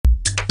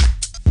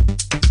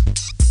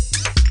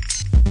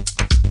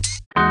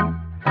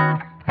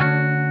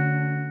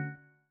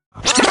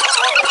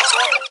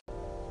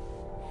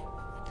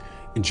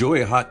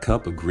Enjoy a hot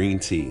cup of green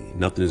tea.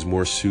 Nothing is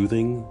more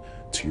soothing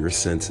to your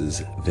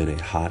senses than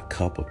a hot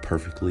cup of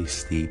perfectly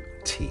steeped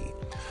tea.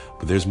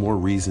 But there's more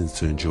reasons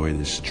to enjoy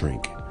this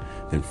drink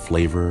than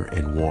flavor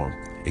and warmth.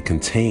 It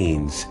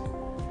contains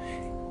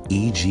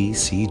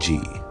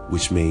EGCG,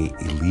 which may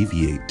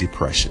alleviate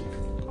depression.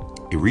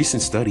 A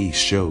recent study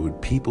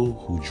showed people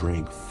who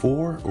drank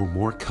 4 or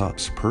more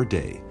cups per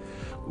day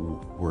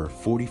were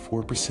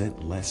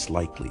 44% less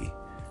likely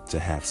to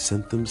have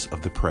symptoms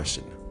of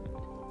depression.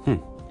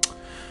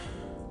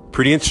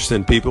 Pretty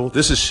interesting, people.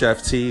 This is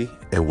Chef T,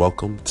 and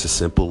welcome to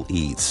Simple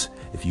Eats.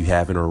 If you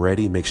haven't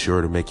already, make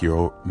sure to make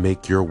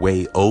your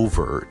way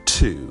over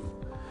to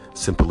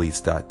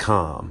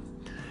simpleeats.com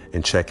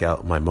and check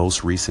out my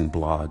most recent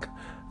blog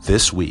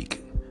this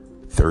week,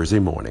 Thursday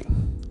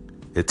morning.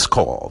 It's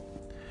called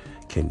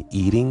 "Can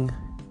Eating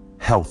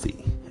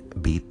Healthy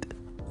Beat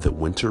the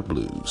Winter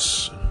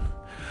Blues?"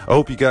 I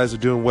hope you guys are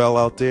doing well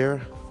out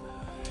there.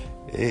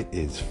 It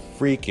is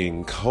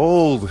freaking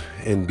cold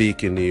in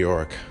Beacon, New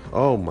York.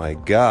 Oh my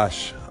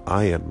gosh,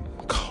 I am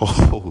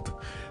cold.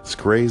 It's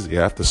crazy.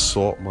 I have to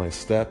salt my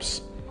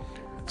steps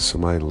so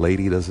my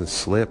lady doesn't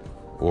slip,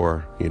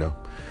 or,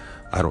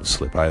 I don't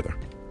slip either.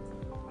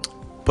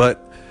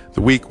 But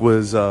the week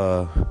was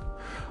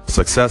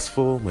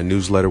successful. My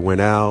newsletter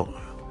went out.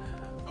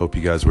 Hope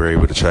you guys were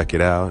able to check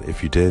it out.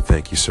 If you did,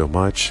 thank you so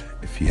much.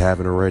 If you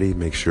haven't already,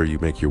 make sure you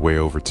make your way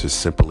over to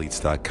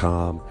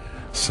simpleeats.com.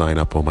 Sign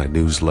up on my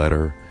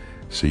newsletter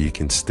so you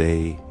can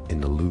stay in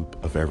the loop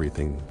of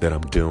everything that I'm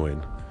doing.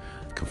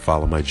 You can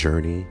follow my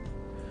journey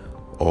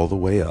all the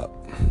way up.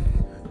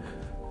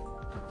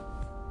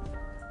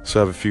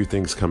 So I have a few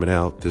things coming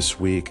out this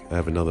week. I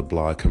have another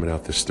blog coming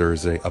out this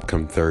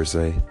upcoming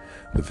Thursday.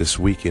 But this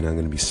weekend I'm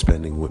going to be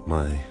spending with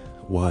my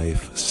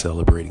wife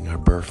celebrating her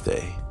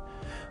birthday.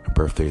 Her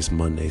birthday is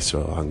Monday,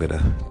 so I'm going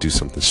to do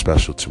something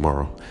special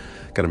tomorrow.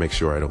 Got to make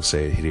sure I don't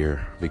say it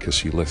here because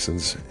she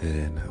listens,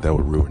 and that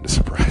would ruin the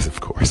surprise,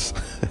 of course.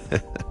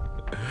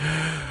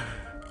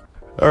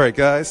 All right,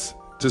 guys.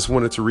 Just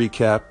wanted to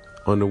recap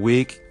on the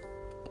week.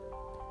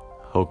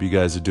 Hope you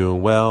guys are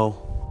doing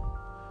well,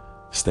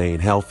 staying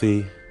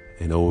healthy,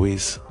 and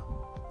always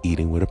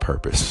eating with a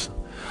purpose.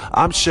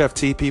 I'm Chef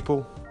T,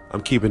 people.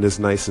 I'm keeping this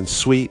nice and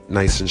sweet,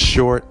 nice and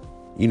short.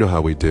 You know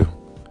how we do.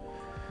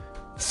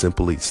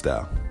 Simple Eat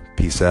style.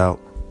 Peace out.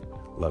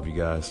 Love you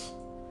guys.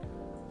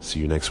 See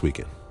you next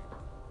weekend.